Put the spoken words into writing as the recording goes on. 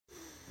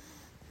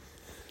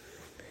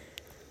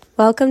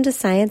Welcome to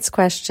Science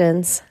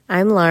Questions.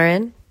 I'm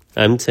Lauren.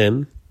 I'm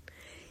Tim.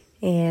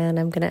 And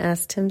I'm going to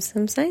ask Tim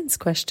some science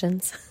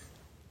questions.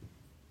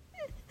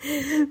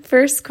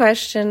 First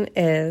question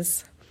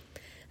is,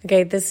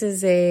 okay, this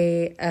is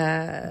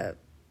a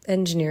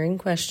engineering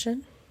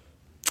question,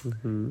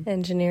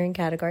 engineering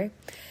category.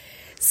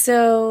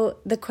 So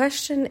the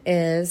question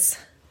is,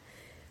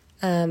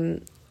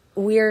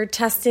 we're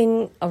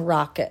testing a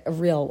rocket, a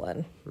real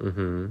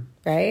one,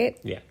 right?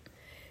 Yeah.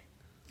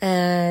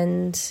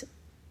 And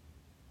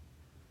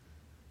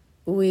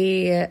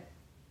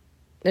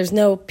there's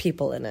no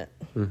people in it.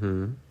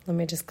 Let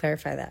me just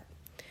clarify that.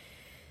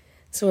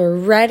 So we're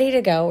ready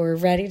to go. We're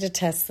ready to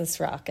test this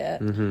rocket.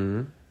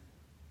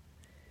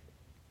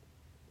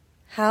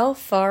 How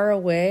far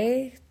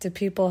away do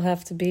people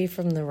have to be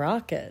from the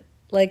rocket?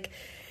 Like,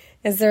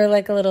 is there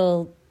like a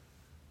little,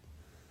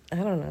 I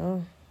don't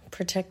know,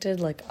 protected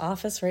like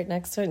office right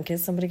next to it in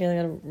case somebody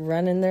gotta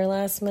run in there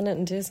last minute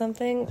and do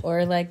something?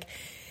 Or like,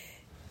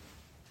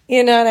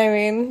 you know what I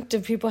mean?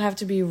 Do people have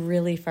to be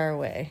really far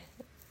away?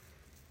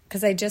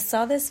 Because I just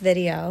saw this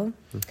video.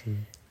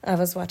 I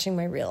was watching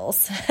my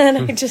reels, and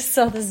I just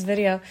saw this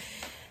video.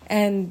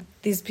 And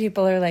these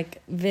people are,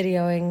 like,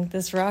 videoing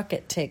this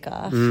rocket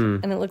takeoff.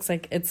 And it looks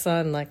like it's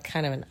on, like,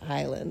 kind of an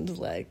island,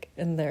 like,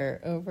 and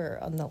they're over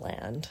on the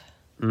land.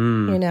 You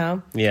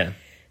know? Yeah.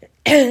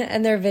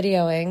 And they're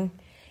videoing.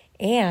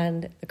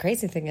 And the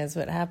crazy thing is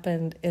what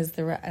happened is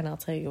and I'll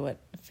tell you what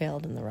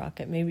failed in the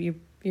rocket. Maybe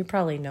you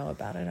probably know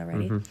about it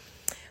already.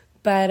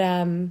 But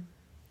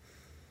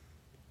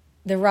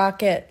the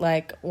rocket,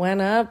 like,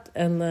 went up,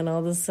 and then all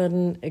of a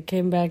sudden it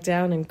came back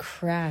down and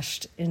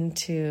crashed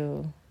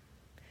into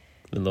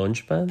The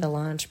launch pad? the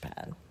launch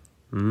pad.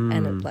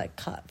 And it, like,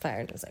 caught fire,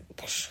 and it was like,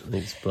 whoosh. It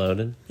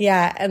exploded?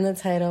 Yeah, and the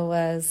title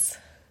was,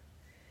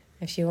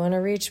 if you want to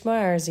reach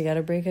Mars, you got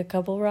to break a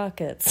couple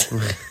rockets.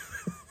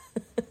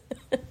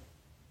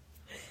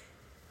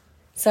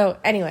 So,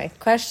 anyway,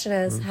 question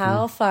is,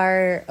 how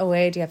far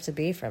away do you have to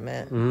be from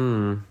it?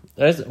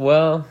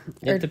 Well,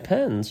 it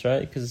depends, right?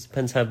 Because it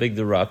depends how big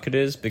the rocket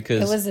is.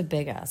 Because It was a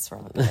big-ass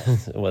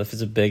rocket. well, if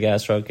it's a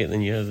big-ass rocket,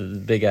 then you have a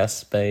big-ass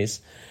space.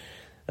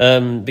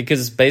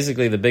 Because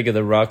basically the bigger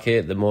the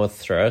rocket, the more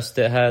thrust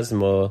it has, the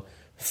more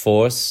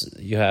force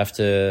you have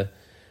to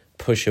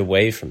push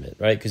away from it,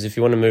 right? Because if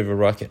you want to move a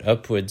rocket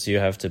upwards, you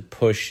have to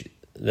push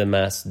the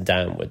mass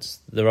downwards.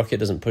 The rocket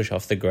doesn't push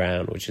off the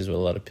ground, which is what a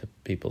lot of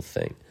people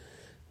think.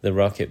 The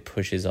rocket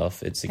pushes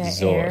off its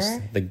exhaust,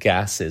 air? the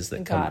gases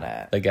that come. Got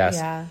it. The gas.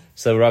 Yeah.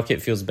 So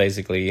rocket fuel's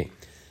basically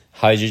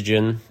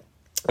hydrogen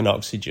and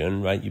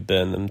oxygen, right? You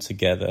burn them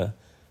together,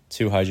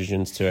 2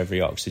 hydrogens to every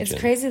oxygen. It's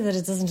crazy that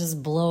it doesn't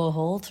just blow a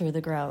hole through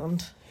the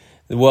ground.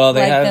 Well,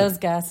 Those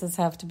gases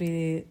have to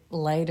be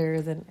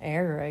lighter than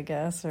air, I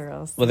guess, or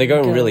else. Well, they're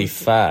going really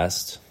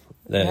fast,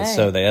 Right.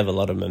 so they have a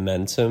lot of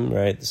momentum,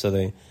 right? So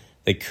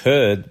they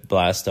could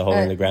blast a hole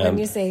in the ground. When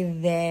you say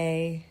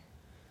they,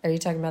 are you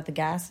talking about the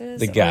gases?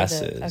 The or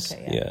gases,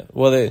 okay, yeah.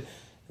 Well,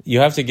 you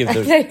have to give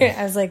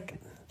I was like,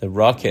 the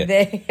rocket.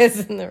 they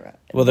is in the rocket.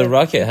 Well, the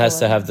rocket has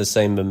to have the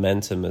same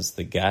momentum as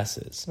the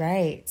gases.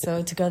 Right.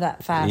 So to go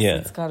that fast, Yeah.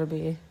 it's got to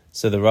be.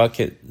 So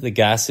the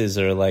gases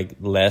are like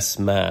less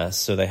mass,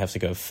 so they have to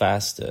go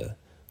faster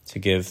to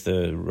give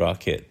the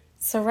rocket.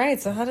 So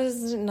how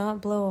does it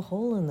not blow a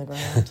hole in the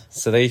ground?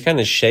 So they kind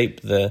of shape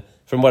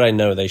from what I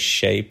know, they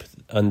shape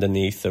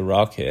underneath the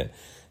rocket,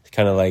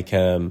 kind of like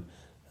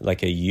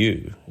a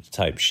U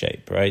type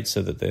shape, right?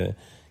 So that the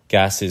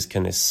gases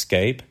can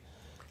escape.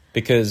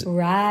 Because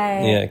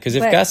Right. Yeah, because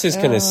if gases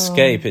can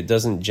escape, it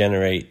doesn't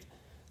generate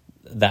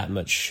that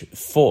much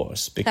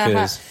force.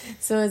 Because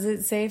So is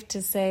it safe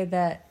to say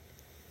that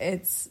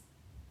it's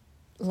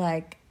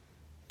like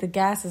the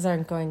gases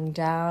aren't going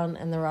down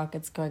and the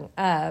rocket's going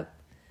up?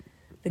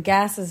 The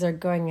gases are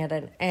going at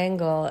an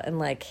angle and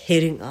like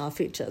hitting off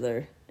each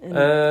other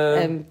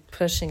and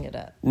pushing it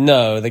up.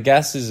 No, the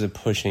gases are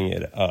pushing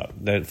it up.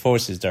 The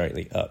force is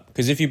directly up.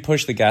 Because if you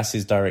push the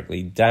gases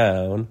directly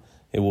down,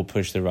 it will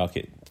push the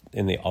rocket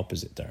in the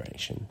opposite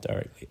direction,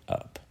 directly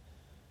up.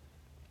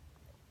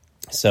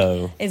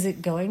 So, Is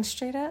it going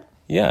straight up?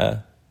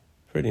 yeah,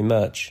 pretty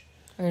much.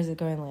 Or is it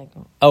going like...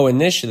 Oh,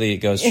 initially it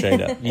goes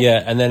straight up.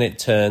 Yeah, and then it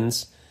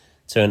turns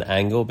to an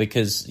angle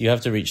because you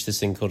have to reach this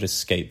thing called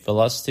escape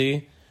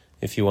velocity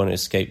if you want to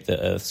escape the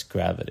Earth's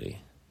gravity.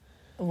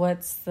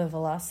 What's the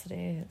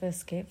velocity, the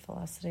escape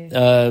velocity?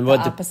 The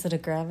opposite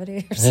of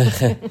gravity or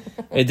something?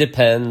 It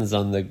depends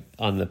on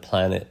the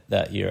planet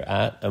that you're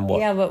at and what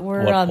Yeah, but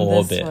we're what on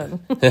orbit. this one.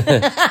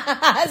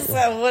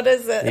 So what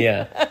is it?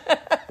 Yeah.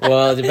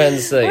 Well, it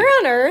depends. We're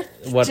on Earth.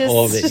 What Just-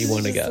 orbit you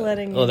want to just go.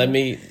 letting Well,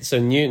 you know. So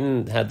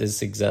Newton had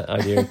this exact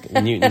idea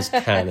of Newton's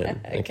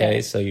cannon.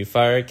 Okay, so you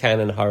fire a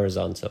cannon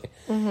horizontally.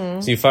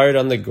 So you fire it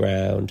on the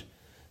ground,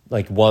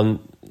 like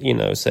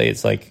say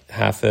it's like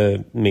half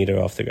a meter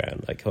off the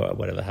ground, like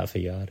whatever, half a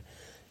yard.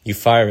 You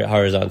fire it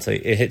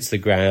horizontally, it hits the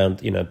ground,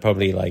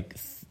 probably like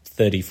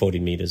 30, 40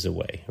 meters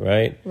away,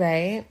 right?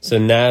 Right. So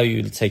now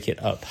you take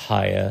it up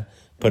higher,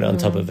 put it on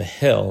top of a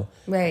hill,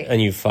 Right.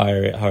 and you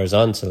fire it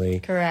horizontally,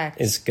 Correct.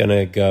 it's going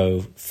to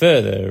go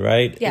further,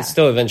 right? Yeah. It's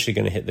still eventually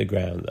going to hit the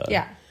ground, though.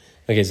 Yeah.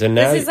 Okay, so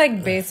now... This is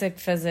like basic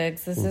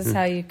physics. This is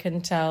how you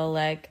can tell,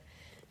 like,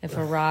 if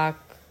a rock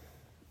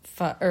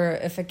or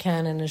if a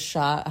cannon is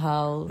shot,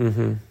 how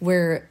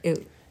where it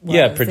was.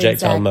 Yeah,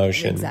 projectile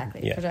motion.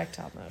 Exactly, Yeah.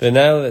 projectile motion. But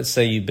now let's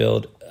say you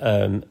build,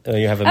 or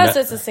you have a... Oh, so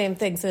it's the same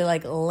thing. So it,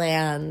 like,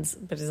 lands,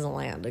 but it doesn't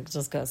land. It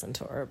just goes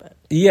into orbit.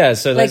 Yeah,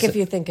 so Like, let's... if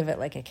you think of it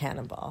like a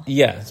cannonball.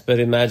 Yes, but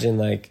imagine,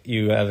 like,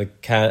 you have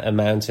a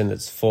mountain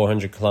that's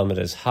 400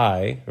 kilometers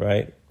high,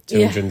 right?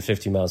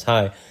 250 miles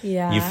high.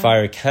 Yeah. You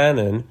fire a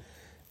cannon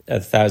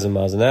at 1,000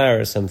 miles an hour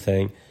or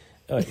something.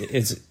 It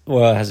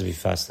has to be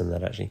faster than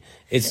that, actually.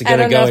 It's I going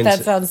to don't go know if into...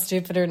 that sounds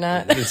stupid or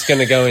not. It's going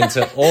to go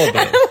into orbit.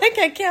 Like,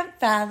 I can't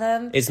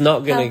fathom. It's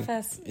not going how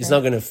to. fast- It's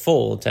not going to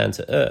fall down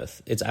to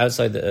Earth. It's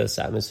outside the Earth's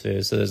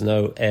atmosphere, so there's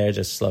no air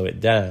to slow it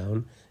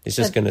down. It's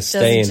just It going to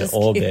stay in doesn't just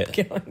keep orbit.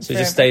 going So it forever.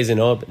 just stays in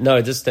orbit. No,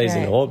 it just stays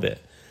in Right.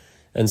 orbit.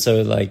 And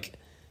so, like,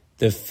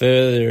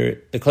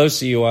 the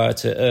closer you are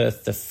to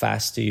Earth, the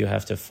faster you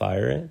have to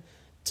fire it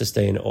to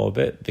stay in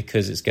orbit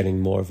because it's getting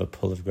more of a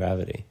pull of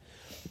gravity.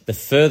 The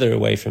further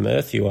away from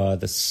Earth you are,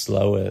 the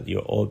slower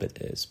your orbit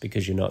is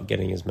because you're not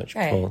getting as much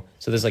Right. pull.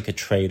 So there's like a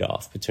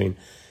trade-off between...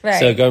 Right.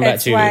 So going back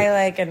That's to... why,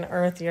 like, an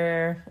Earth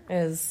year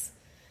is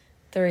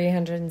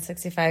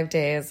 365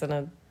 days,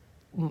 and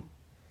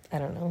I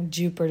don't know,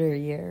 Jupiter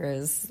year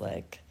is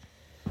like,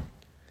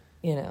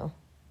 you know,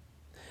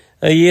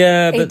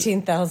 yeah, but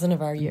 18,000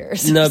 of our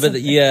years. no, but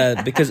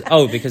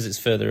because it's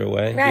further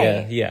away.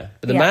 Right. Yeah.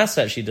 But the Yeah. mass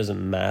actually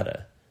doesn't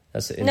matter.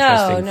 That's the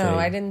interesting No, thing.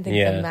 I didn't think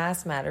the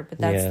mass mattered, but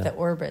that's Yeah. the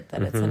orbit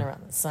that it's in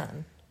around the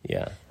sun.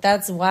 Yeah,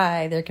 That's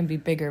why there can be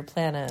bigger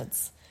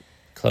planets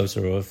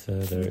closer or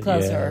further.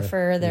 closer yeah. or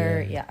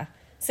further. Yeah.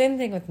 Same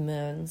thing with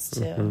moons,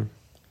 too.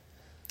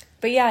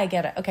 But yeah, I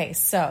get it. Okay,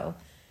 so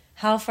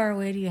how far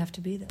away do you have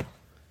to be, though?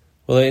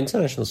 Well, the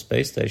International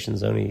Space Station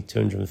is only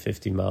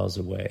 250 miles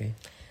away.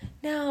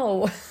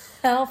 No.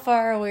 How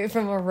far away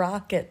from a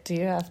rocket do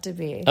you have to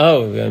be?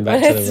 Oh, going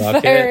back when to it's the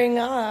rocket. firing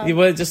off. Yeah,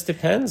 well, it just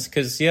depends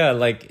because,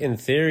 like in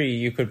theory,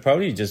 you could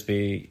probably just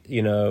be,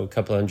 a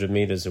couple hundred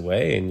meters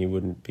away and you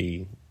wouldn't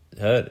be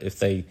hurt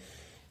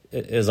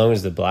as long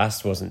as the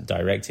blast wasn't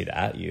directed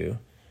at you.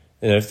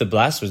 If the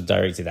blast was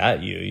directed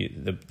at you,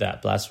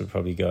 that blast would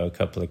probably go a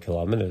couple of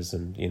kilometers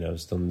and,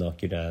 still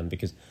knock you down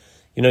because,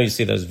 you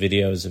see those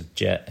videos of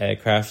jet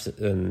aircraft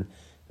and,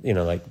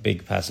 like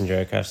big passenger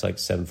aircrafts like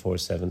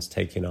 747s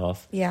taking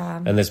off. Yeah.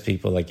 And there's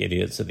people like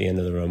idiots at the end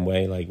of the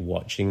runway, like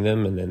watching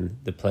them, and then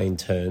the plane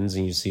turns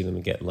and you see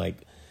them get like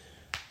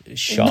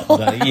shot,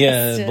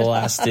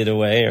 blasted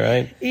away,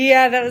 right?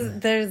 Yeah,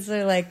 there's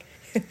like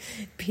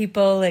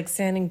people like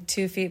standing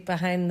 2 feet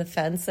behind the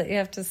fence that you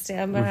have to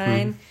stand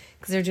behind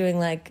because they're doing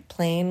like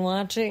plane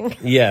watching.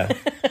 Yeah.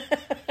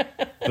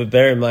 But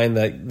bear in mind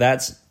that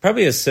that's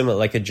probably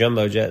like a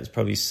jumbo jet is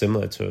probably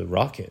similar to a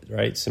rocket,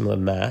 right? Similar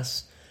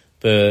mass.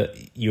 But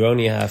you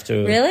only have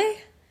to... Really?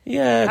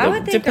 Yeah, I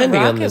would think a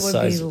depending on rocket the would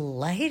size. be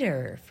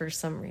lighter for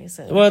some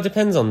reason. Well, it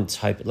depends on the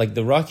type. Like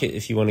the rocket,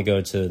 if you want to go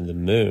to the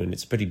moon,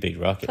 it's a pretty big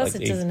rocket. Plus,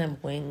 like it doesn't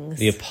have wings.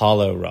 The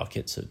Apollo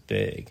rockets are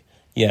big.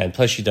 Yeah, and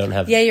plus you don't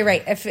have... Yeah, you're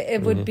right. If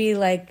it would be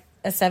like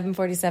a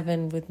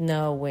 747 with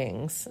no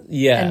wings.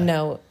 Yeah. And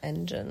no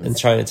engines. And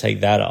trying to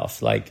take that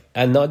off.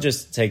 And not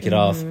just take it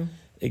off.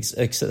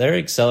 They're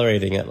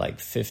accelerating at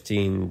like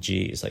 15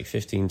 Gs, like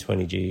 15,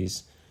 20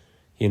 Gs,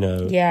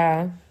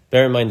 Yeah.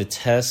 Bear in mind, a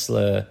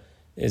Tesla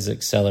is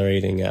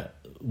accelerating at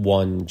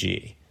 1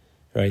 G,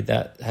 right?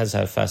 That has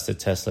how fast a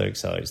Tesla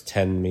accelerates,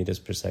 10 meters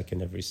per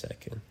second every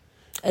second.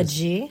 A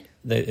G?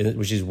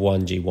 Which is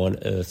 1 G, 1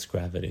 Earth's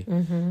gravity.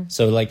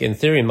 So, like, in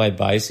theory, my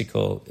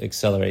bicycle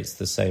accelerates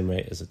the same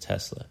rate as a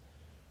Tesla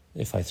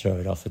if I throw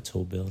it off a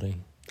tall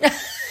building.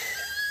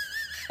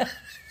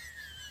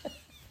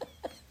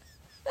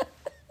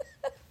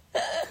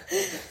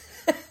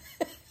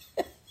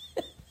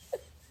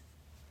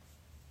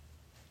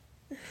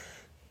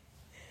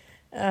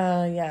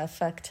 Oh, yeah,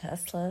 fuck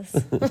Teslas.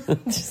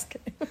 Just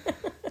kidding.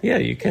 Yeah,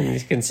 you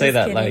can say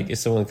that, kidding. like, if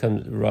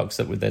someone rocks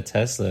up with their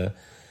Tesla,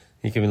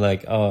 you can be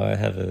like, oh, I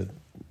have a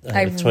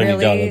 $20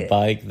 really-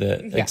 bike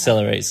that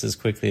accelerates as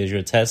quickly as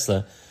your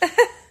Tesla.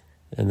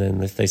 And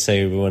then if they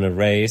say we want to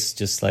race,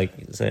 just like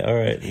say, all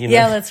right,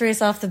 Yeah, let's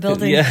race off the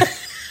building. Yeah.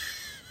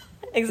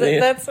 Exactly. Yeah.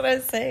 That's what I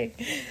was saying.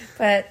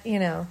 But,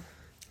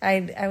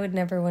 I would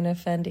never want to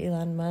offend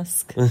Elon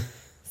Musk.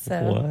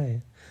 So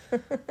Why?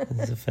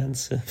 It's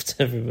offensive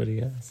to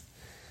everybody else.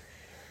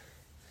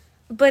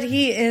 But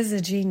he is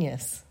a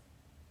genius.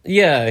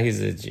 Yeah,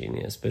 he's a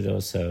genius, but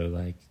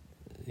also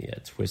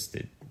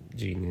twisted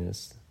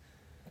genius.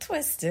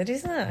 Twisted.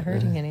 He's not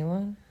hurting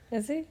anyone,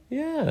 is he?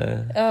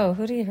 Yeah. Oh,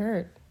 who did he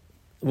hurt?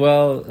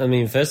 Well, I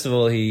mean, first of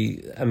all,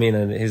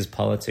 his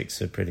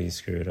politics are pretty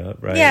screwed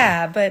up, right?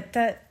 Yeah, but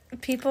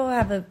people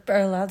are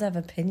allowed to have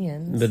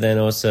opinions But then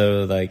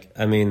also,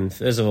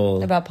 first of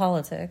all, about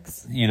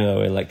politics.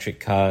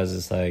 Electric cars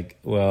is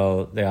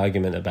the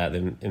argument about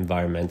them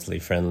environmentally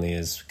friendly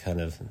is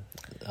kind of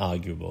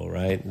arguable,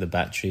 right? The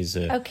batteries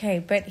are Okay,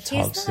 but he's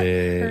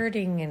toxic. not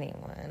hurting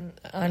anyone.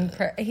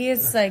 He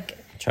is like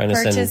Trying to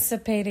send-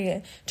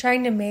 participating,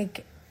 trying to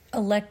make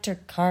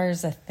electric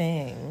cars a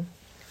thing,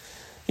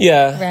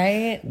 Yeah.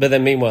 right? But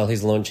then meanwhile,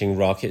 he's launching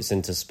rockets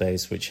into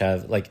space, which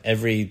have like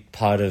every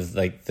part of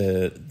like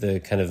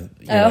the kind of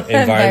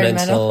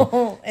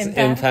environmental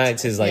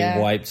impact is like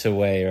wiped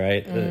away,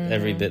 right?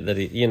 Every bit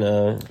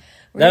that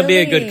that'd be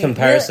a good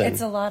comparison.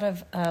 It's a lot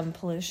of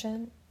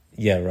pollution.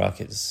 Yeah,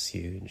 rockets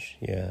huge.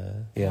 Yeah.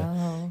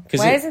 Oh.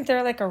 Why isn't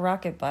there like a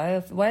rocket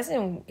Why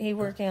isn't he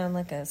working on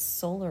like a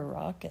solar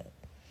rocket?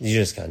 You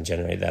just can't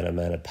generate that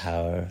amount of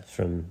power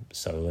from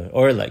solar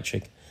or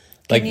electric.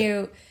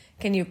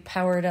 Can you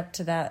power it up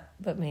to that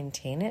but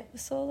maintain it with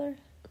solar?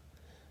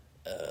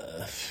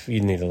 You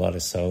need a lot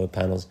of solar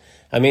panels.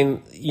 I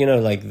mean,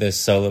 like the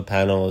solar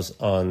panels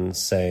on,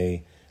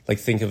 say, like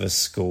think of a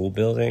school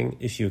building.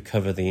 If you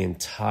cover the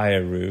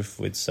entire roof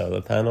with solar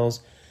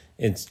panels,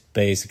 it's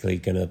basically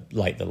going to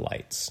light the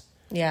lights.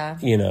 Yeah.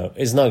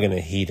 It's not going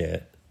to heat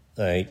it.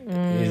 Like,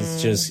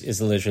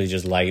 it's literally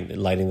just lighting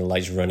the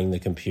lights, running the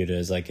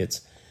computers. Like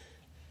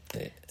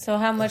So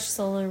how much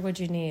solar would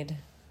you need?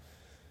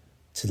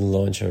 To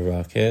launch a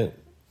rocket,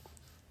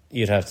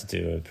 you'd have to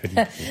do a pretty...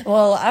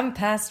 Well, I'm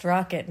past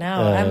rocket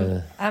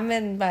now. I'm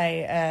in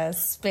my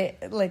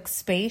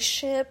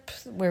spaceship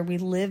where we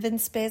live in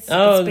space.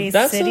 Space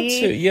that's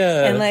City. not too...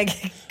 Yeah. And like,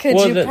 could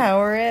you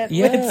power it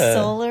with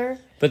solar?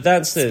 But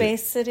that's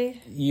Space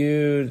City?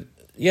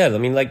 Yeah, I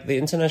mean, like the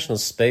International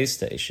Space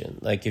Station,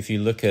 like if you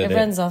look at it...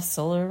 runs off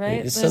solar,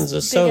 right? It runs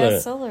off solar.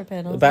 Solar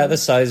panels. About the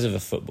size of a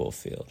football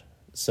field.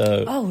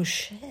 So... Oh,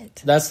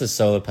 shit. That's the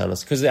solar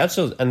panels. Because the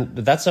actual... And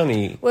that's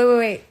only...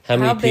 Wait. How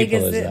many big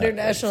people is the that?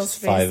 International Like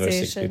Space 5 or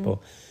Station? 6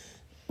 people.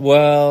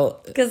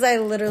 Well... Because I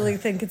literally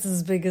think it's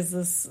as big as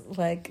this,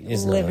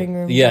 living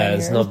room. Yeah,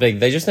 it's not big.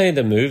 They just made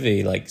a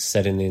movie,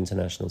 set in the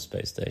International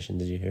Space Station.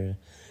 Did you hear it?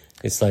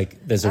 It's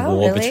like there's a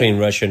war between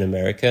Russia and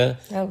America.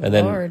 Oh, and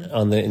then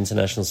on the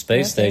International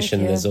Space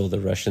Station, you. there's all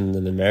the Russians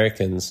and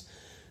Americans,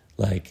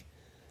 on Are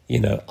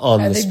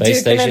the they space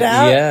duking station. it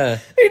out? Yeah.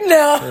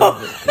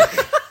 No.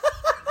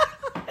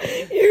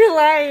 You're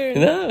lying.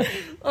 No.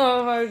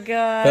 Oh my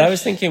god. But I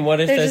was thinking, what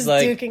if They're there's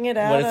just duking it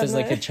out what if there's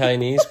a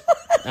Chinese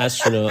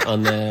astronaut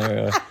on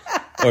there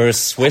or a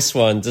Swiss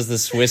one? Does the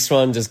Swiss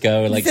one just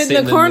go sit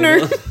in the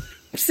corner?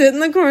 Sit in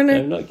the corner.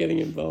 I'm not getting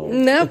involved.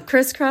 Nope,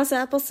 crisscross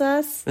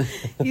applesauce.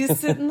 You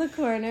sit in the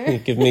corner.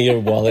 Give me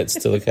your wallets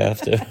to look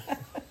after.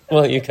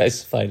 Well, you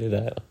guys fight it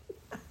out.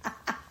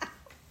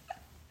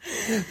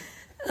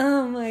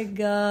 Oh my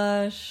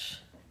gosh.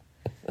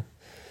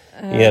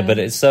 Yeah, but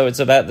it's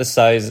about the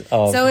size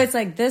of... So it's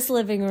like this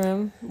living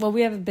room. Well,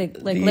 we have a big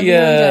living room,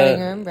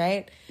 dining room,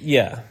 right?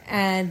 Yeah.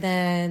 And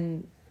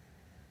then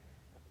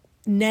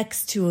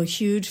next to a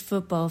huge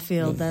football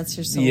field, that's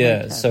your solar Yeah,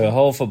 panel. so a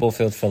whole football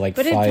field for 5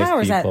 people. But it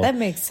powers that. That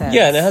makes sense.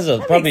 Yeah, and it has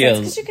probably a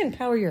because you can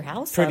power your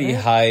house. pretty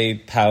high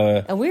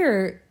power. And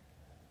we're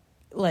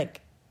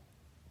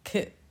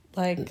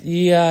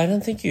Yeah, I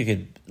don't think you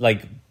could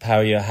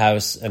power your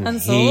house and on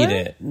heat solar?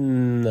 it.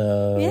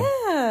 No.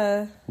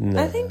 Yeah,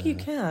 No. I think you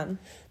can.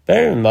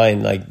 Bear in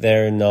mind,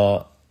 they're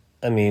not.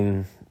 I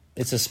mean,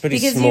 it's a pretty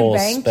Because small you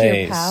bank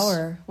space. your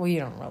power. Well, you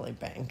don't really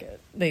bank it.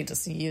 They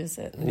just use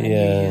it. And then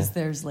Yeah. you use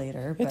theirs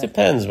later. It But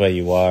depends where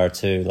you are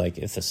too.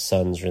 If the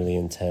sun's really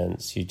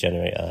intense, you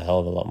generate a hell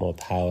of a lot more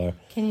power.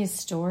 can you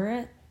store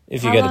it?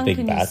 If you How get a long big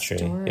can you battery,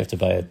 store you it? have to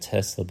buy a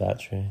Tesla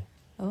battery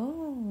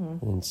Oh.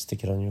 and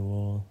stick it on your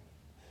wall.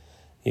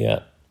 Yeah.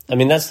 I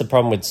mean, that's the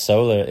problem with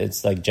solar.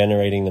 It's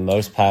generating the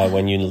most power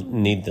when you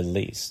need the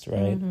least,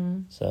 right?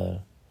 Mm-hmm. So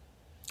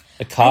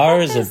a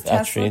car is a those Tesla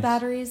battery.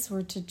 batteries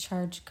were to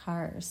charge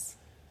cars.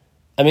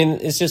 I mean,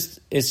 it's just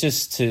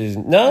to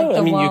no. Like the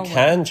I mean, you Huawei.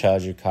 can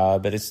charge your car,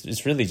 but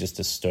it's really just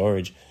a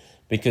storage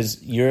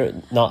because you're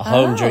not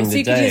home during so the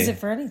you day. could use it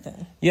for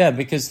anything. Yeah,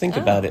 because think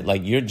about it.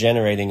 You're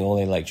generating all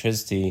the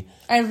electricity.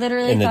 I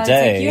literally In the thought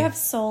day. it's you have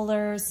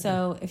solar,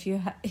 so if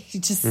you you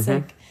just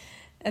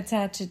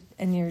attach it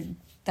and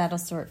that'll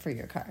store it for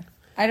your car.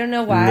 I don't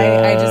know why.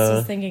 No. I just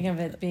was thinking of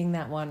it being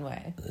that one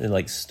way.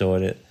 It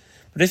stored it.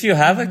 But if you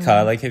have a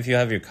car, if you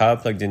have your car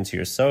plugged into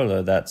your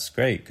solar, that's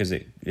great because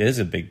it is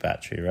a big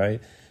battery, right?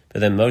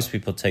 But then most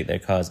people take their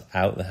cars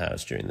out the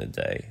house during the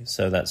day.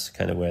 So that's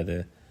kind of where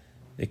the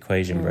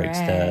equation breaks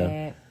down.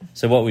 Right.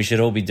 So what we should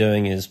all be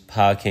doing is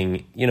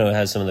parking. It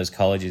has some of those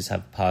colleges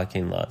have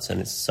parking lots and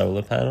it's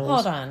solar panels.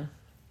 Hold on.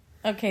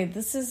 Okay,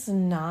 this is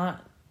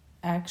not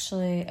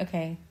actually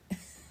okay.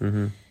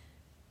 Mm-hmm.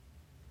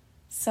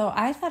 So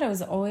I thought it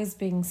was always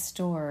being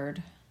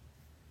stored.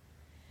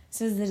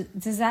 So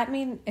does that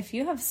mean if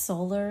you have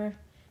solar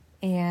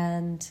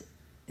and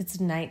it's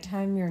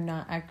nighttime, you're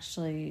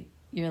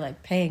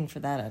paying for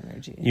that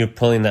energy? You're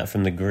pulling that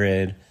from the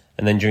grid.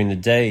 And then during the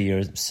day,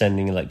 you're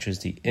sending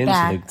electricity into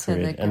Back the to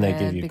grid, and they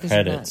give you because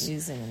credits. You're not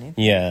using anything.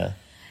 Yeah.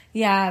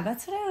 Yeah,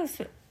 that's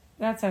what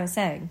I was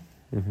saying.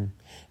 Mm-hmm.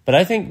 But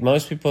I think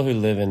most people who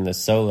live in the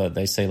solar,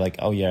 they say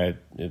oh yeah,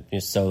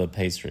 your solar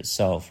pays for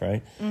itself,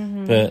 right?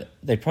 Mm-hmm. But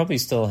they probably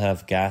still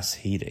have gas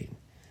heating.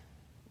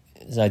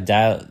 is I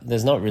doubt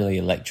there's not really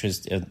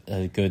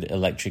a good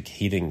electric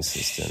heating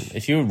system.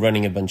 If you were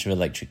running a bunch of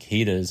electric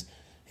heaters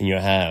in your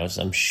house,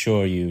 I'm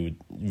sure you'd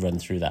run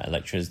through that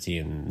electricity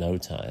in no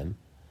time.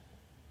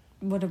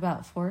 What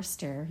about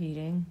forced air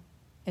heating?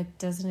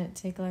 Doesn't it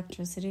take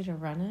electricity to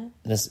run it?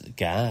 That's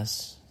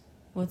gas.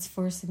 What's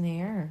forcing the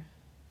air?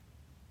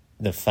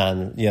 The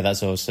fan, yeah,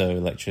 that's also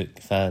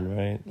electric fan,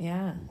 right?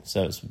 Yeah.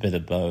 So it's a bit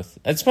of both.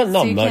 It's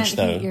not much, can't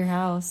though, heat your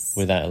house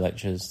without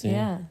electricity.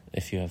 Yeah.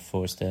 If you have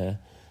forced air.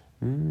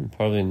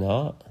 Probably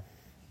not.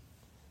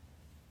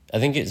 I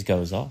think it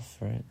goes off,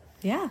 right?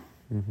 Yeah.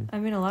 Mm-hmm. I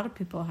mean, a lot of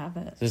people have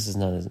it. This is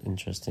not as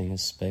interesting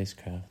as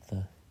spacecraft,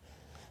 though.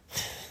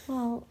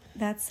 Well,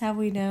 that's how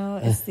we know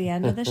it's the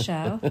end of the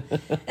show.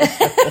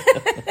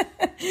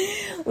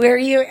 Where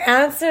you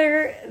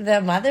answer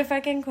the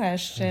motherfucking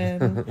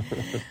question.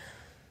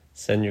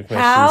 Send your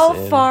questions How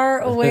in. far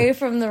away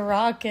from the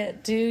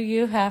rocket do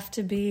you have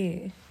to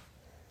be?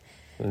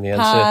 And the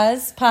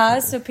answer,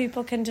 Pause so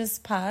people can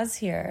just pause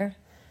here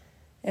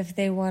if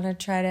they want to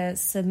try to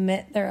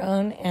submit their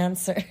own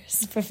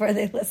answers before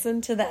they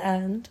listen to the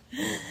end.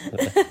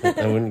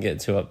 I wouldn't get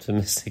too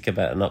optimistic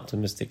about an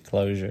optimistic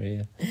closure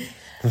here.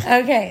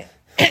 Okay.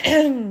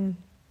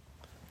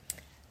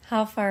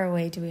 How far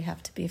away do we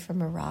have to be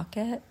from a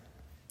rocket?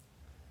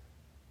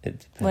 It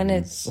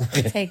depends. When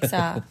it takes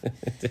off.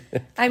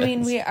 I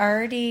mean, we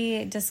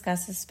already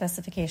discussed the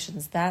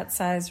specifications. That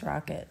size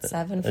rocket,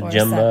 747. A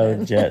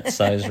jumbo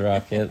jet-sized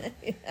rocket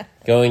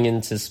going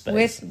into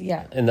space.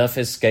 Enough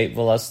escape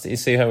velocity. You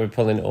see how we're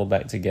pulling it all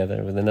back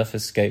together with enough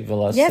escape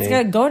velocity? Yeah, it's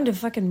got going to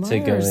fucking Mars. To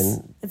go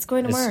in, it's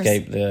going to Mars.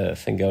 Escape the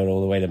Earth and going all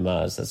the way to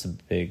Mars. That's a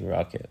big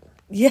rocket.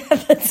 Yeah,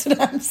 that's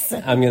what I'm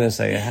saying. I'm gonna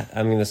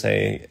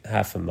say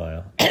half a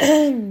mile.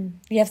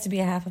 You have to be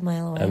a half a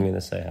mile away. I'm gonna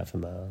say half a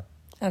mile.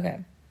 Okay.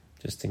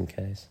 Just in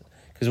case.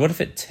 Because what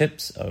if it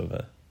tips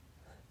over?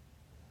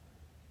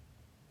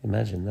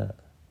 Imagine that.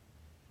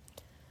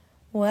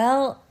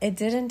 Well, it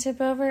didn't tip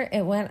over.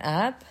 It went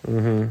up.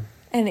 Mm-hmm.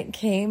 And it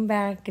came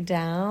back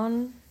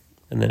down.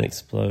 And then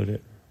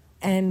exploded.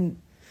 And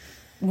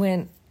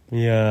went...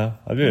 Yeah,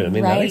 I do. I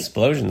mean, that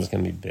explosion is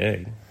going to be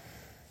big.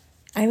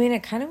 I mean,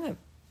 it kind of went...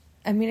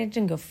 I mean, it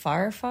didn't go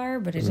far,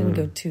 but it didn't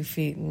go 2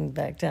 feet and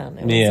back down.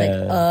 It was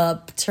like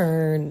up,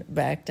 turn,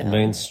 back down.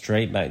 Going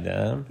straight back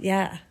down?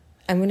 Yeah.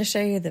 I'm going to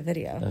show you the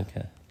video.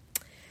 Okay.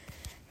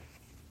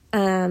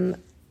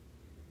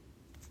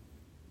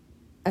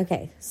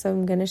 Okay, so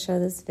I'm going to show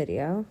this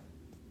video.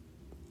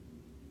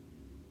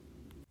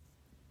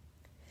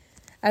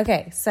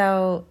 Okay,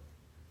 so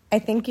I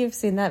think you've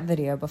seen that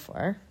video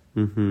before.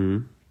 Mm-hmm.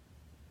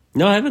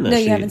 No, I haven't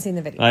actually. No, you haven't seen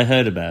the video. I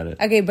heard about it.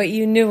 Okay, but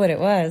you knew what it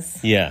was.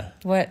 Yeah.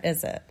 What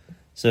is it?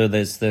 So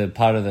there's the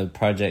part of the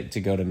project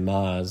to go to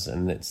Mars,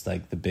 and it's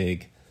like the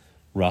big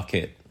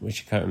rocket,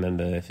 which I can't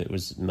remember if it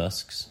was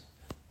Musk's.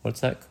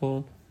 What's that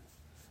called?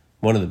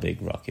 One of the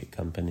big rocket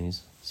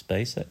companies,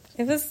 SpaceX.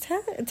 It was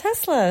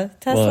Tesla.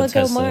 Tesla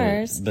Go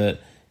Mars.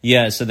 But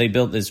yeah, so they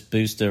built this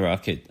booster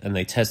rocket and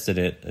they tested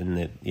it, and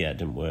it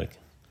didn't work.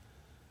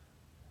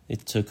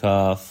 It took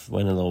off,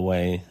 went a little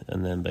way,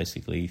 and then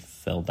basically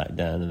fell back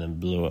down and then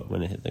blew up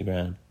when it hit the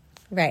ground.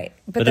 Right,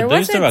 but there a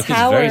booster rocket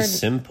is very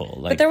simple.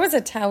 But there was a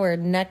tower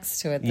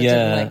next to it. That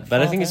didn't,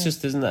 but I think it's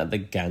just, isn't that the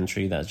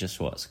gantry? That's just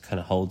what kind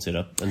of holds it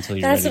up until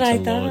you're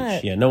ready to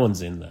launch. Yeah, no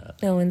one's in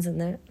that. No one's in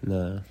there.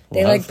 No,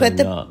 they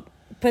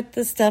put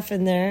the stuff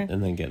in there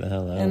and then get the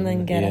hell out. And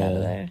then get out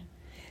of there.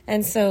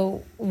 And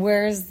so,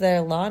 where's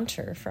the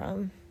launcher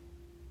from?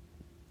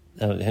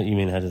 Oh, you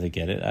mean how do they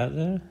get it out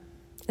there?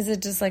 Is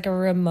it just like a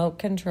remote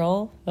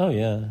control? Oh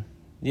yeah.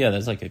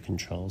 There's like a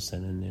control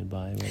center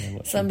nearby.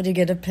 Somebody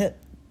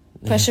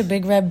push a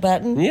big red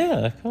button?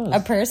 Yeah, of course. A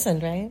person,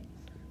 right?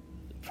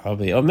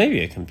 Probably. Or maybe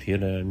a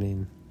computer, I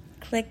mean.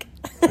 Click.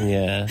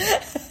 Yeah.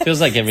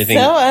 Feels like everything...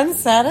 So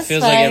unsatisfying.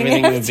 Feels like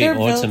everything would be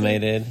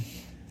automated.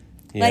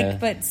 Yeah.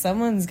 But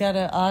someone's got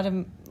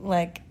to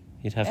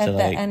you'd have at to,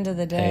 the end of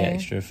the day. pay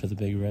extra for the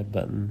big red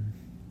button.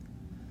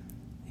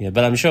 Yeah,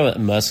 but I'm sure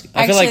Musk...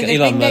 I feel like the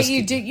Elon thing Musk...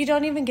 that you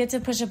don't even get to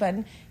push a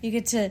button. You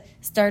get to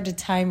start a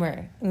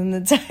timer. And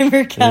the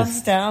timer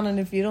counts down, and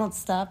if you don't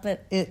stop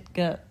it, it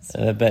goes.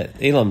 I bet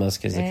Elon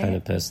Musk is the kind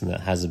of person that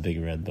has a big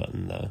red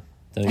button, though.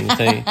 Don't you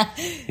think?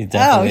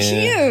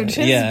 Huge.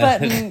 His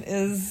button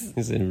is...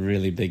 It's a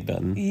really big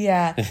button.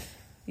 Yeah.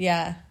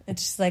 Yeah.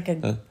 It's just like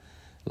a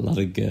lot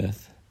of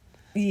girth.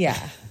 Yeah.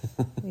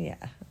 Yeah.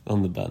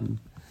 On the button.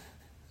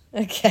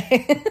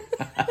 Okay.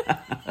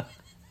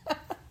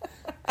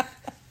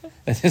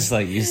 I just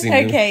like using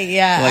okay,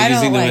 yeah. I don't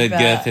using the like word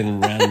that. girth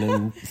in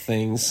random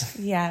things.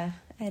 Yeah,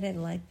 I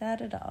didn't like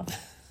that at all.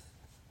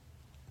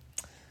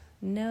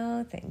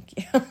 No, thank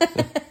you.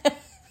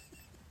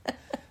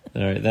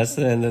 All right, that's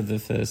the end of the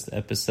first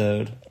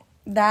episode.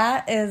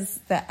 That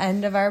is the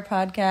end of our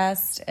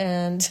podcast,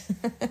 and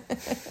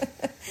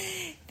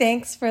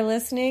thanks for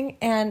listening.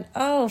 And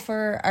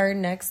for our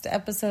next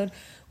episode,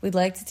 we'd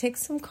like to take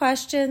some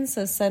questions,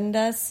 so send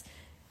us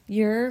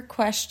your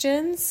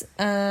questions.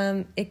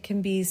 It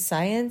can be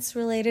science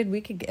related.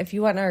 If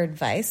you want our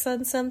advice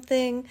on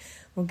something,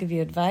 we'll give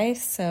you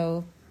advice.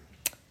 So,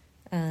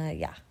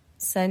 yeah,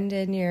 send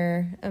in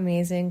your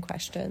amazing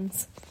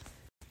questions.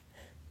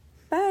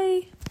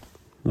 Bye.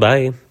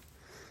 Bye.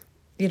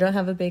 You don't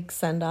have a big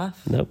send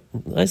off? Nope.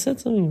 I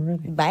said something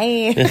already.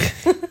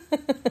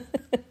 Bye.